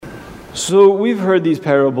So we've heard these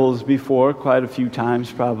parables before, quite a few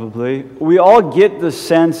times probably. We all get the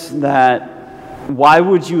sense that why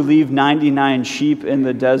would you leave 99 sheep in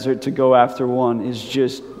the desert to go after one is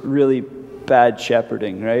just really bad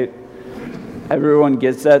shepherding, right? Everyone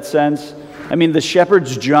gets that sense. I mean, the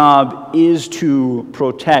shepherd's job is to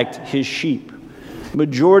protect his sheep.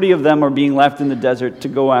 Majority of them are being left in the desert to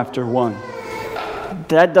go after one.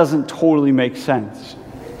 That doesn't totally make sense.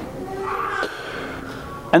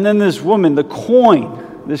 And then this woman, this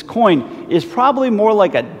coin is probably more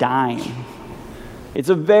like a dime. It's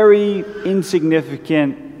a very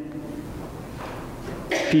insignificant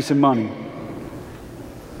piece of money.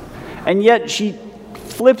 And yet she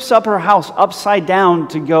flips up her house upside down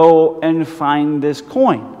to go and find this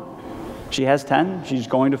coin. She has 10, she's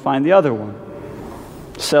going to find the other one.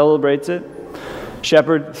 Celebrates it.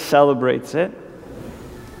 Shepherd celebrates it.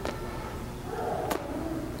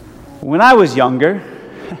 When I was younger,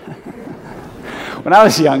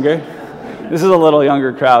 this is a little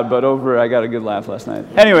younger crowd, but I got a good laugh last night.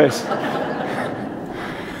 Anyways,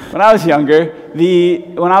 when I was younger,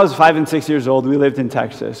 when I was 5 and 6 years old, we lived in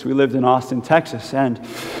Texas. We lived in Austin, Texas, and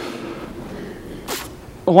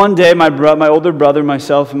one day my older brother,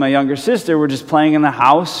 myself, and my younger sister were just playing in the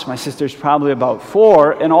house. My sister's probably about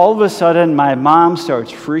 4, and all of a sudden my mom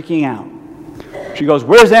starts freaking out. She goes,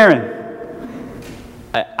 "Where's Aaron?"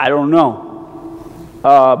 I don't know.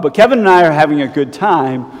 But Kevin and I are having a good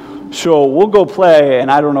time, so we'll go play,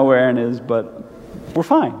 and I don't know where Aaron is, but we're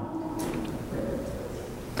fine.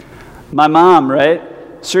 My mom, right,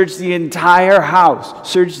 searched the entire house,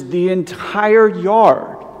 searched the entire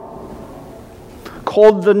yard,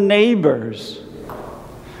 called the neighbors,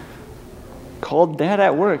 called Dad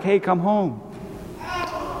at work, "Hey, come home."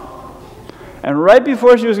 And right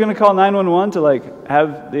before she was going to call 911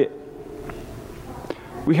 to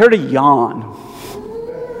we heard a yawn.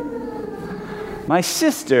 My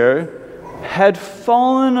sister had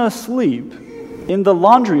fallen asleep in the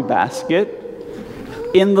laundry basket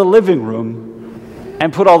in the living room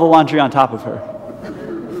and put all the laundry on top of her.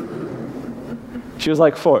 She was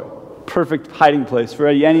like 4. Perfect hiding place. For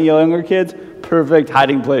any younger kids, perfect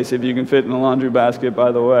hiding place if you can fit in the laundry basket,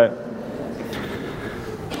 by the way.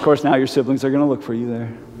 Of course, now your siblings are going to look for you there.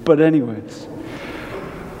 But anyways,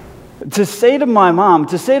 to say to my mom,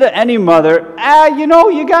 to say to any mother,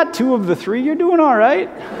 you got 2 of the 3, you're doing all right.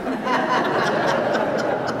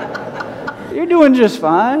 You're doing just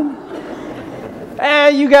fine.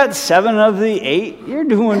 You got 7 of the 8, you're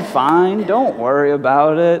doing fine, don't worry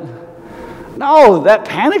about it. No, that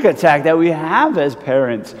panic attack that we have as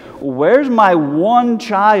parents, where's my one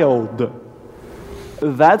child?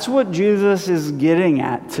 That's what Jesus is getting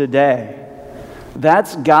at today.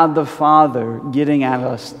 That's God the Father getting at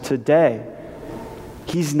us today.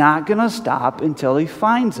 He's not going to stop until he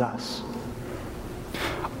finds us.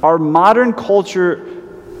 Our modern culture,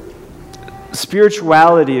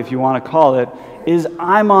 spirituality, if you want to call it, is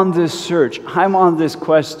I'm on this search. I'm on this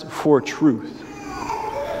quest for truth.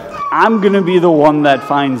 I'm going to be the one that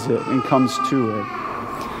finds it and comes to it.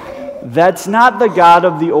 That's not the God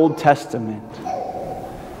of the Old Testament.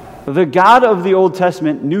 The God of the Old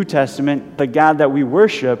Testament, New Testament, the God that we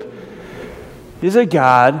worship, is a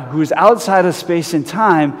God who is outside of space and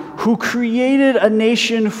time, who created a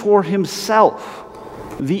nation for himself,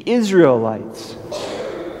 the Israelites.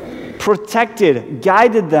 Protected,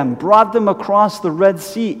 guided them, brought them across the Red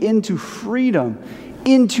Sea into freedom,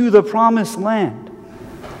 into the Promised Land.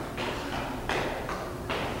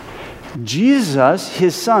 Jesus,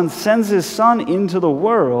 his Son, sends his Son into the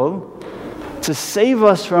world to save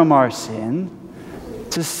us from our sin,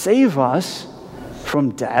 to save us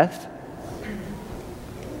from death,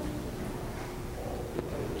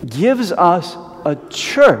 gives us a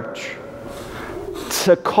church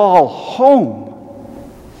to call home,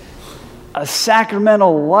 a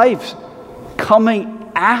sacramental life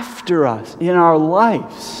coming after us in our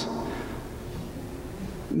lives.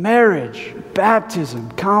 Marriage,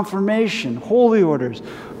 baptism, confirmation, holy orders,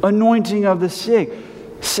 anointing of the sick,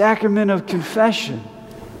 sacrament of confession.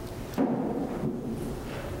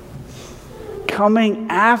 Coming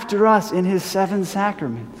after us in his 7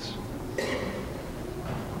 sacraments.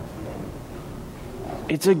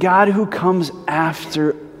 It's a God who comes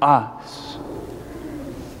after us.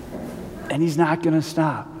 And he's not going to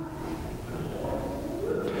stop.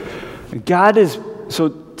 So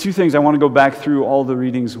 2 things I want to go back through all the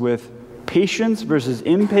readings with: patience versus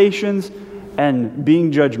impatience, and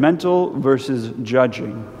being judgmental versus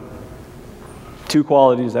judging. 2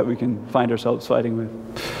 qualities that we can find ourselves fighting with.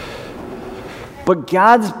 But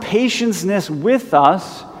God's patientness with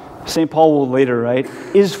us, St. Paul will later write,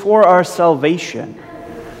 is for our salvation.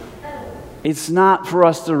 It's not for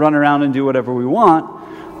us to run around and do whatever we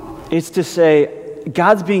want. It's to say,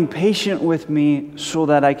 God's being patient with me so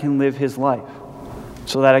that I can live his life,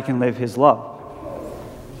 so that I can live his love.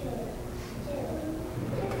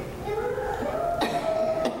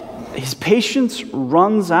 His patience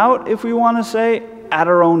runs out, if we want to say, at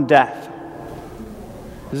our own death.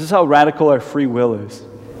 This is how radical our free will is.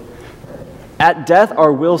 At death,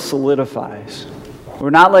 our will solidifies. We're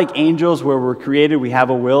not like angels where we're created, we have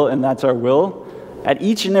a will, and that's our will. At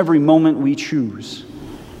each and every moment, we choose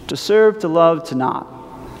to serve, to love, to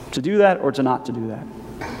not. To do that or to not to do that.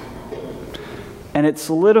 And it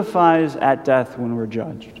solidifies at death when we're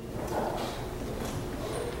judged.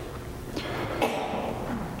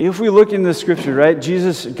 If we look in the scripture, right,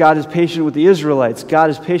 God is patient with the Israelites. God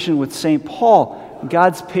is patient with St. Paul.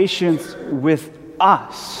 God's patience with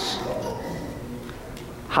us.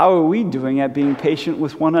 How are we doing at being patient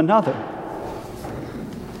with one another?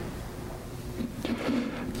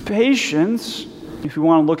 Patience, if we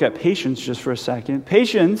want to look at patience just for a second,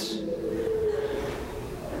 patience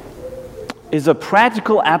is a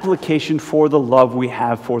practical application for the love we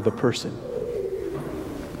have for the person.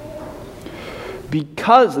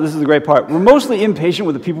 Because, this is the great part, we're mostly impatient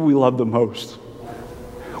with the people we love the most.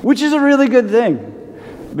 Which is a really good thing,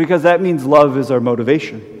 because that means love is our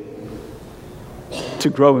motivation to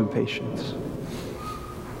grow in patience.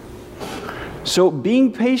 So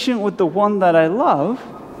being patient with the one that I love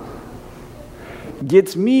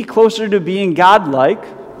gets me closer to being God-like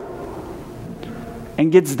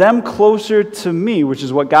and gets them closer to me, which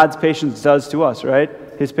is what God's patience does to us, right?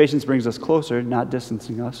 His patience brings us closer, not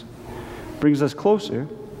distancing us. Brings us closer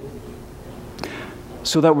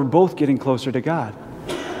so that we're both getting closer to God.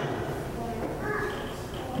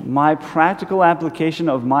 My practical application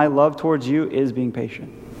of my love towards you is being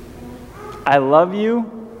patient. I love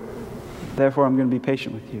you, therefore I'm going to be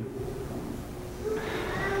patient with you.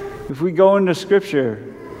 If we go into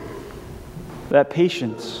Scripture, that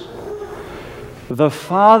patience, the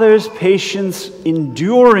Father's patience,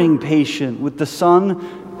 enduring patient with the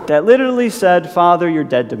Son that literally said, Father, you're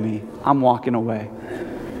dead to me. I'm walking away.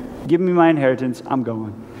 Give me my inheritance. I'm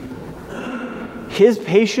going. His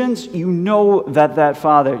patience, you know that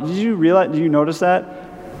Father, did you notice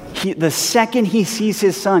that? The second he sees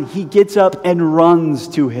his Son, he gets up and runs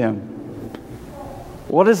to him.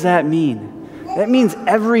 What does that mean? That means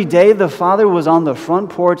every day the Father was on the front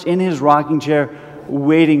porch in his rocking chair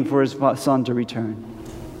waiting for his Son to return.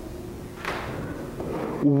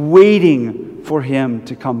 Waiting for him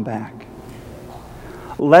to come back.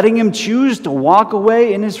 Letting him choose to walk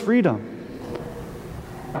away in his freedom,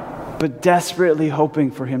 but desperately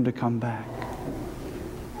hoping for him to come back.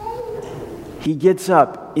 He gets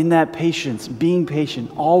up in that patience, being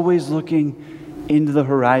patient, always looking into the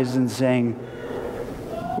horizon saying,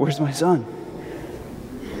 where's my Son?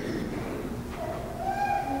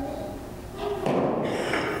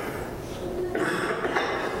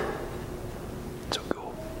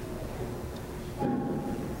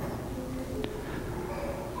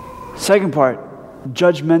 Second part,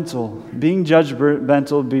 judgmental. Being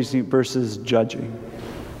judgmental versus judging.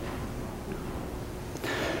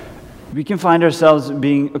 We can find ourselves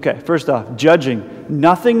being, first off, judging.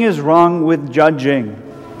 Nothing is wrong with judging.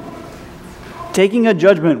 Taking a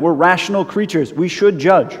judgment, we're rational creatures. We should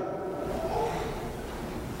judge.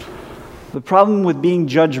 The problem with being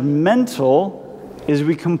judgmental is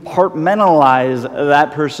we compartmentalize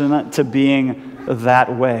that person to being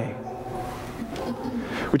that way.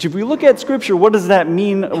 Which, if we look at Scripture, what does that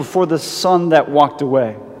mean for the son that walked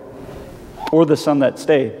away? Or the son that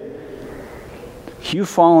stayed? You've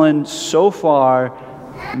fallen so far,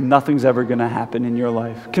 nothing's ever going to happen in your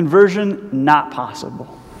life. Conversion, not possible.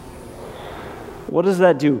 What does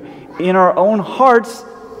that do? In our own hearts,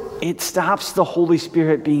 it stops the Holy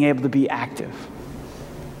Spirit being able to be active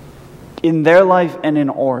in their life and in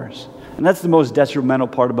ours. And that's the most detrimental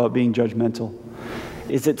part about being judgmental,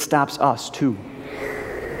 is it stops us too.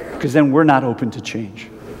 Because then we're not open to change.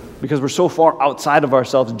 Because we're so far outside of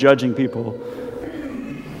ourselves judging people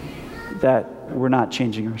that we're not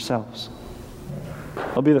changing ourselves.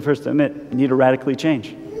 I'll be the first to admit, you need to radically change.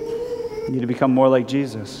 You need to become more like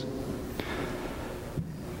Jesus.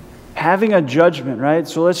 Having a judgment, right?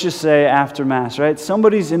 So let's just say after Mass, right?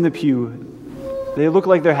 Somebody's in the pew. They look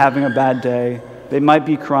like they're having a bad day. They might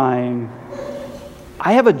be crying.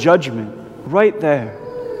 I have a judgment right there.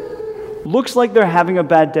 Looks like they're having a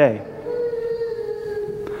bad day.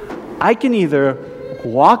 I can either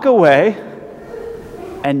walk away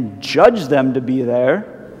and judge them to be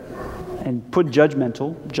there and put judgment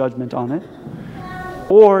on it,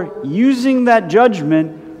 or using that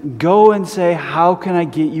judgment, go and say, how can I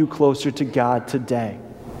get you closer to God today?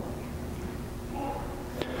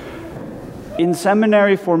 In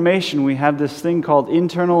seminary formation, we have this thing called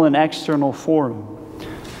internal and external forum.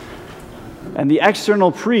 And the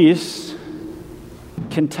external priest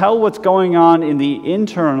can tell what's going on in the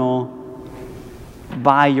internal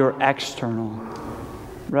by your external,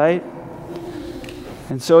 right?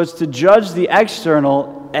 And so it's to judge the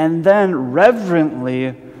external and then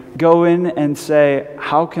reverently go in and say,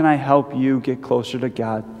 how can I help you get closer to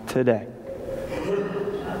God today?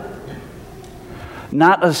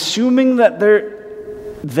 Not assuming that they're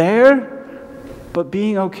there, but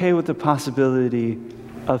being okay with the possibility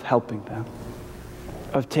of helping them,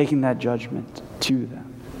 of taking that judgment to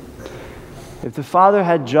them. If the Father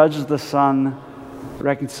had judged the Son,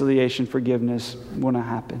 reconciliation, forgiveness wouldn't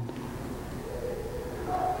happen.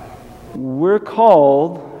 We're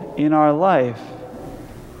called in our life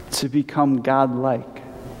to become God-like.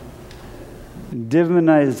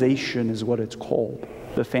 Divinization is what it's called,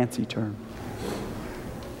 the fancy term.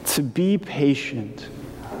 To be patient,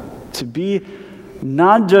 to be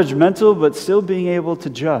non-judgmental, but still being able to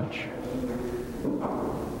judge.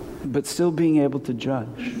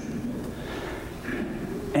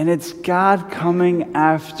 And it's God coming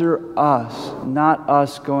after us, not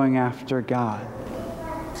us going after God.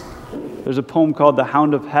 There's a poem called The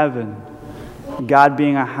Hound of Heaven. God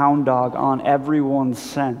being a hound dog on everyone's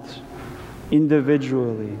scent,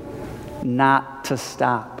 individually, not to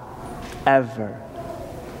stop, ever.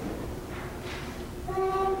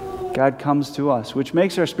 God comes to us, which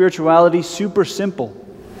makes our spirituality super simple.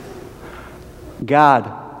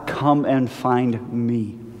 God, come and find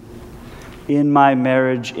me. In my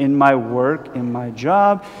marriage, in my work, in my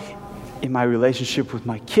job, in my relationship with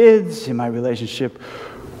my kids, in my relationship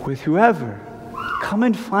with whoever. Come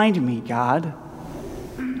and find me, God.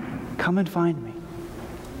 Come and find me.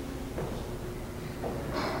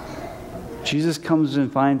 Jesus comes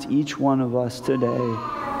and finds each one of us today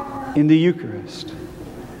in the Eucharist.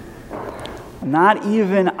 Not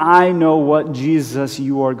even I know what Jesus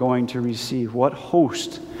you are going to receive, what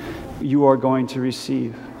host you are going to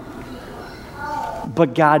receive.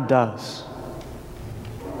 But God does.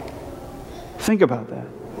 Think about that.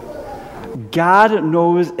 God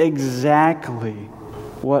knows exactly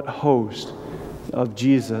what host of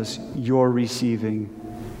Jesus you're receiving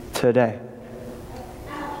today.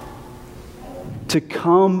 To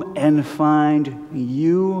come and find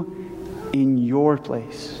you in your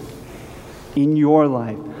place, in your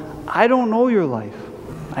life. I don't know your life.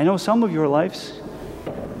 I know some of your lives.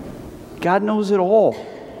 God knows it all.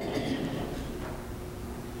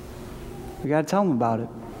 We got to tell him about it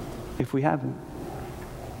if we haven't.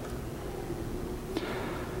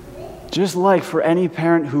 Just like for any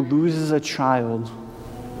parent who loses a child,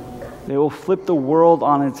 they will flip the world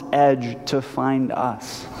on its edge to find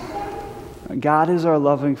us. God is our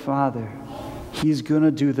loving Father. He's going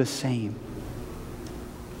to do the same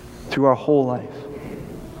through our whole life,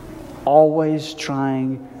 always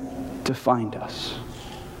trying to find us,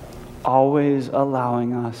 always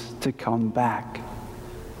allowing us to come back.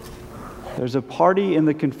 There's a party in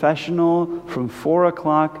the confessional from 4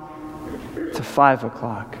 o'clock to 5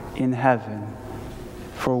 o'clock in heaven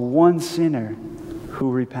for one sinner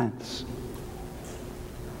who repents.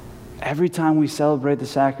 Every time we celebrate the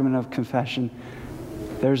sacrament of confession,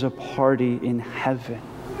 there's a party in heaven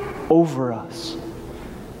over us,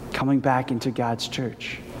 coming back into God's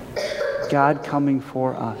church. God coming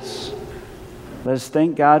for us. Let us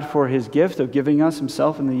thank God for his gift of giving us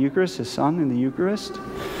himself in the Eucharist, his Son in the Eucharist.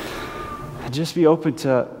 And just be open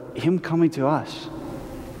to him coming to us,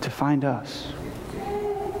 to find us.